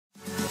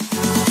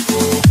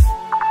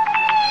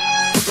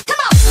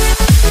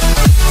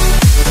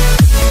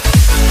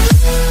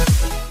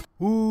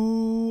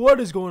What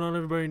is going on,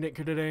 everybody? Nick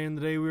here today, and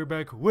today we're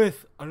back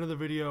with another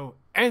video.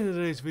 And in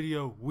today's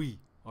video, we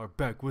are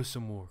back with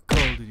some more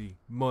Call of Duty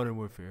Modern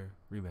Warfare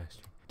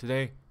Remastered.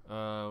 Today,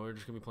 we're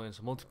just gonna be playing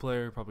some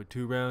multiplayer, probably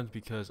 2 rounds,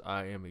 because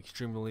I am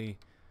extremely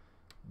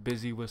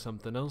busy with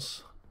something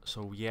else.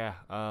 So yeah,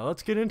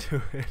 let's get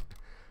into it.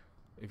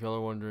 If y'all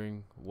are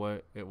wondering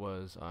what it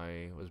was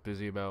I was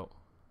busy about,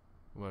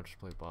 we might just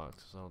play bots,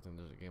 because I don't think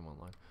there's a game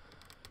online.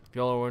 If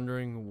y'all are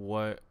wondering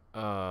what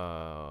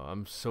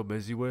I'm so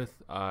busy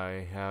with,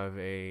 I have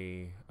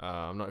a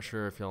I'm not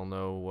sure if y'all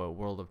know what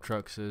World of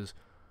Trucks is,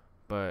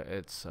 but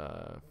it's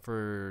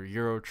for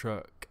Euro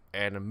Truck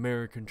and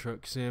American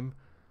Truck Sim,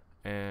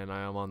 and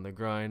I am on the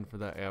grind for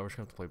that. Yeah, we're just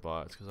gonna have to play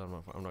bots because I'm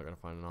not gonna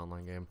find an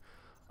online game.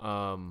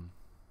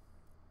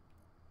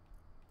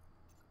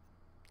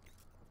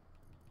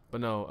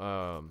 But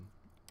no,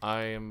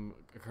 I am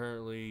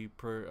currently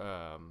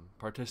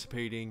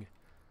participating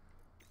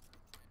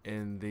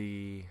in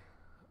the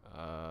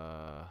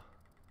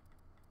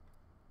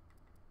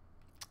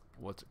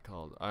what's it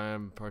called? I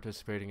am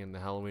participating in the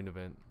Halloween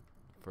event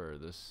for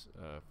this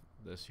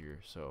this year.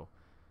 So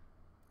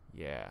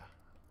yeah,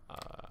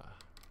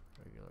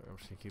 regular. I'm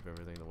just gonna keep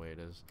everything the way it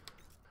is.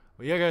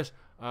 But yeah, guys,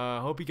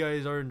 hope you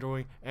guys are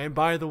enjoying. And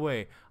by the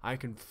way, I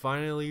can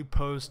finally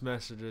post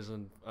messages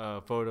and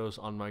photos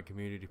on my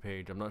community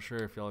page. I'm not sure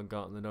if y'all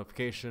gotten the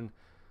notification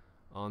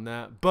on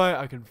that, but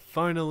I can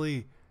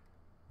finally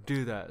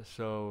do that.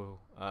 So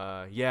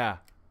yeah.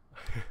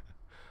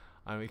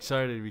 I'm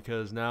excited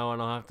because now I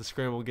don't have to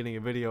scramble getting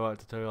a video out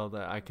to tell y'all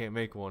that I can't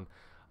make one.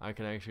 I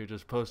can actually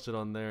just post it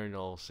on there and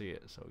y'all see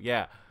it. So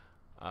yeah,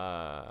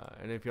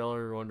 and if y'all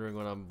are wondering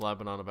what I'm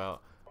blabbing on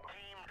about,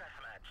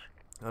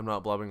 I'm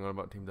not blabbing on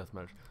about Team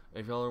Deathmatch.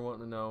 If y'all are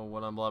wanting to know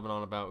what I'm blabbing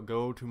on about,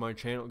 go to my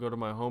channel, go to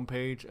my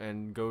homepage,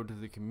 and go to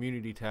the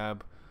community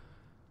tab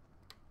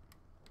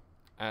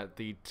at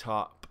the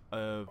top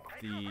of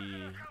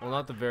the, well,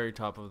 not the very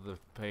top of the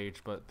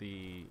page, but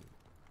the,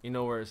 you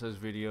know where it says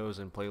videos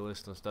and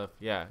playlists and stuff?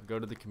 Yeah, go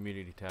to the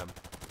community tab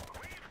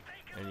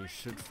and you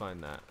should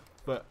find that.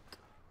 But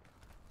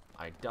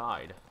I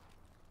died.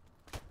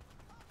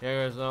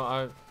 Yeah, guys,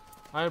 no,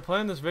 I had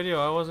planned this video.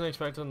 I wasn't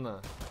expecting the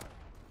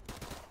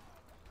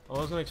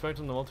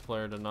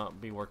multiplayer to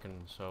not be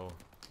working, so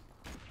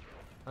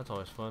that's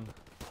always fun.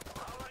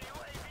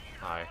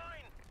 Hi.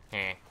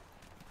 Heh.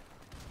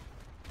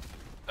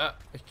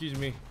 Excuse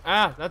me.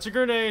 Ah, that's a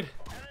grenade.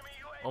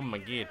 Oh my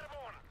god.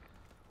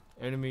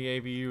 Enemy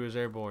ABU is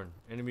airborne.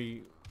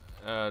 Enemy,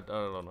 I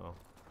don't know.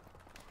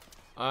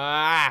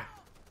 Ah!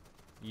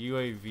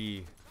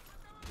 UAV.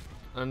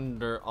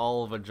 Under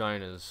all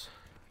vaginas.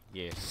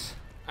 Yes.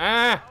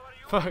 Ah!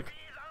 Fuck!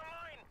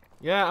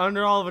 Yeah,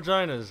 under all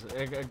vaginas.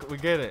 We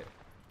get it.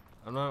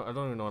 I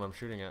don't even know what I'm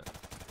shooting at.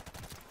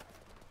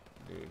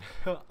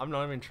 Dude. I'm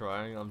not even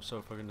trying. I'm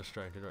so fucking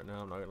distracted right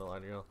now. I'm not gonna lie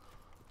to you.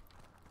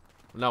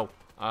 No.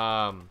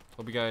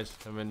 Hope you guys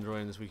have been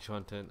enjoying this week's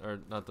content. Or,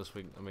 not this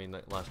week. I mean,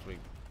 like, last week.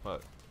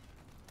 But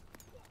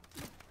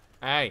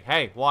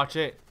hey, watch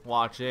it.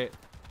 Watch it.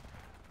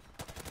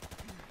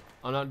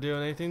 I'm not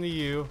doing anything to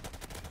you.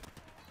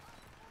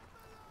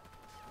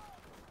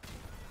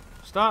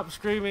 Stop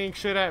screaming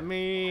shit at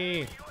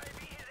me.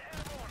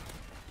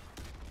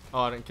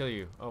 Oh, I didn't kill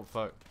you. Oh,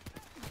 fuck.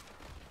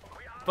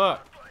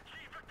 Fuck.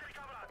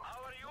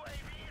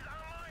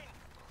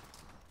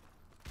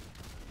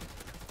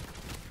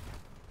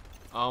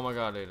 Oh my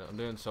god, dude. I'm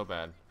doing so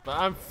bad. But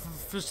I'm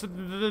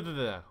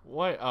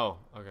what? Oh,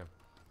 okay.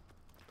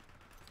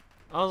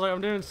 I was like,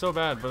 I'm doing so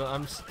bad, but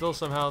I'm still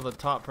somehow the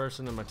top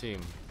person in my team.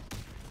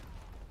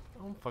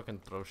 Don't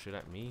fucking throw shit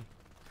at me,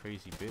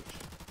 crazy bitch.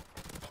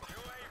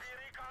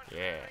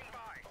 Yeah.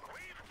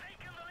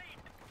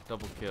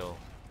 Double kill.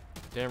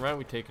 Damn right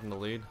we taking the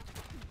lead.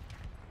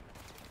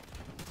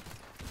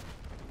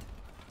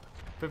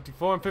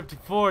 54 and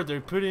 54, they're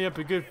putting up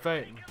a good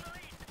fight.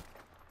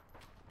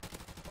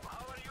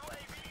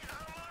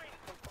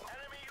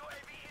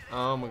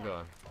 Oh my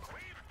god.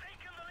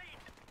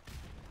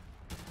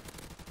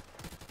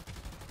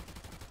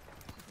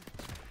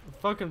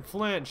 Fucking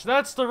flinch.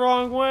 That's the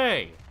wrong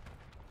way.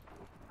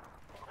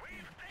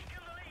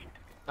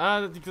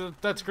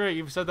 That's great.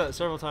 You've said that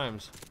several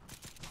times.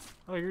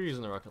 Oh, you're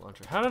using the rocket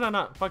launcher. How did I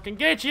not fucking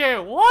get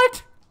you?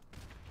 What?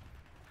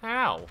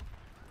 How?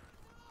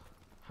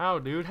 How,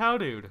 dude? How,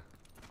 dude?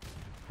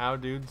 How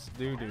dudes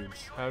do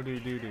dudes? How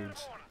do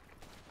dudes?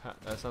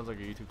 That sounds like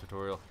a YouTube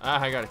tutorial. Ah,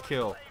 I got a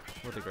kill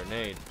with a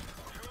grenade.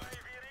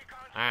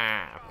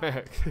 Ah.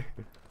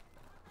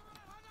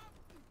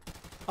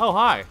 Oh,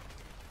 hi.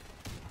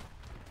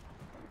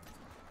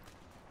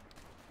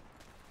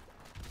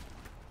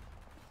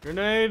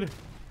 Grenade!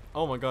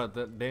 Oh my god,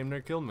 that damn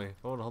near killed me.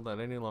 I won't hold that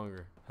any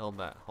longer. Hold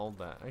that, hold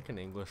that. I can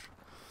English.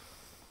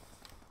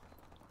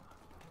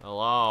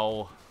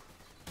 Hello?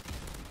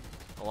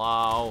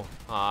 Hello?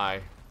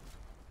 Hi.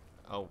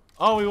 Oh.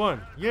 Oh, we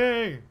won!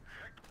 Yay!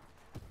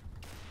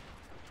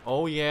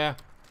 Oh yeah.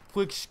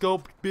 Quick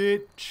scope,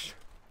 bitch.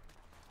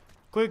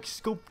 Quick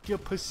scope, you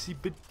pussy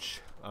bitch.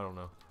 I don't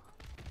know.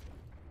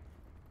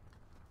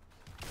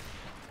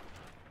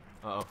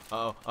 Uh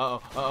oh. Uh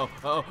oh.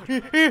 Uh oh.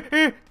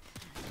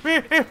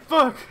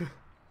 Fuck.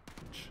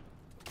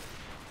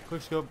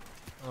 Quick scope.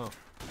 Oh.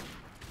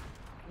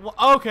 Well,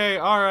 okay.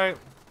 All right.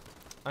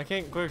 I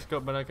can't quick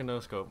scope, but I can no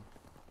scope.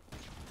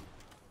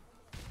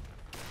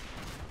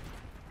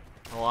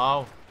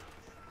 Hello.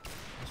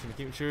 I'm just gonna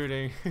keep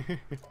shooting.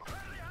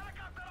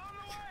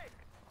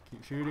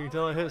 Keep shooting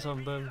until I hit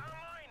something.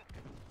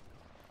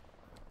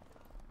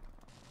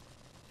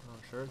 Oh,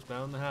 sure, it's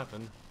bound to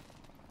happen.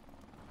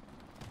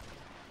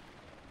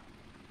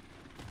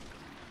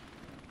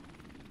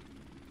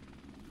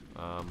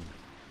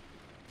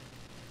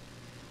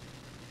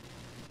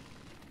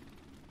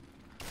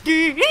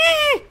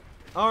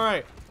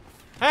 Alright.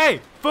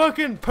 Hey!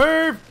 Fucking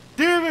perv!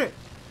 Damn it!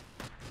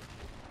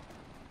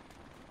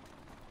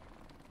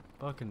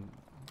 Fucking.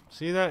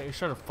 See that? He's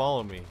trying to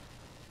follow me.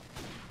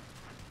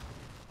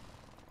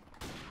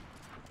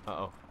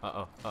 Uh-oh.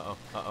 Uh-oh. Uh-oh.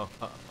 Uh-oh.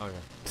 Uh-oh.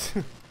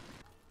 Okay.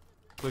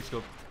 Quick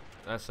scope.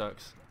 That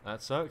sucks.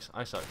 That sucks.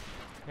 I suck.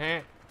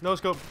 Eh. No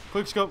scope.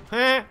 Quick scope.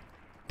 Eh.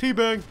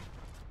 Teabag.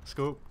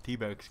 Scope.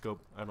 Teabag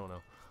scope. I don't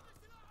know.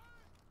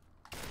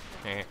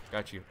 Eh.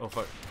 Got you. Oh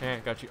fuck. Eh.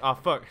 Got you. Oh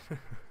fuck.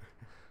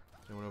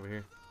 Anyone over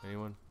here?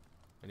 Anyone?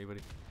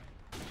 Anybody?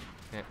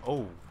 Eh.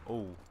 Oh.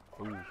 Oh.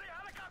 Oh.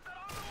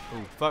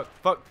 Oh. Fuck.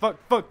 Fuck. Fuck.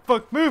 Fuck.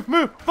 Fuck. Move.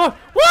 Move. Fuck.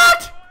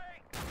 What?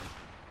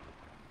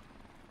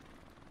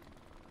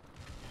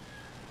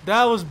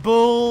 That was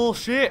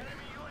bullshit.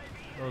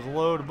 That was a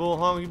load of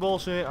honky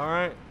bullshit.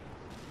 Alright.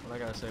 What I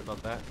gotta say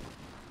about that?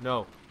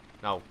 No.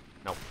 No.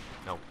 No.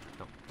 No.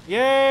 No.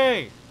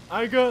 Yay!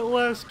 I got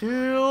less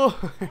kill.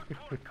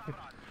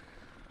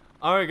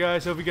 Alright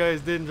guys, hope you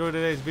guys did enjoy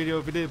today's video.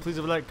 If you did, please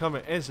leave a like,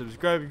 comment, and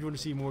subscribe if you want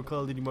to see more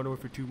Call of Duty Modern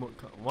Warfare 2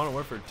 Modern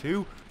Warfare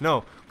 2?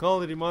 No, Call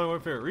of Duty Modern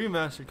Warfare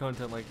remastered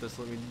content like this.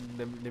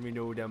 Let me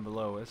know down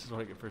below. This is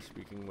when I get first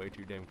speaking way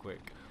too damn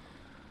quick.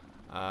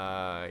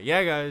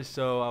 Yeah guys,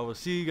 so I will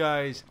see you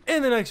guys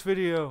in the next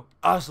video.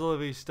 Hasta la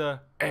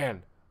vista,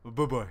 and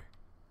bye bye.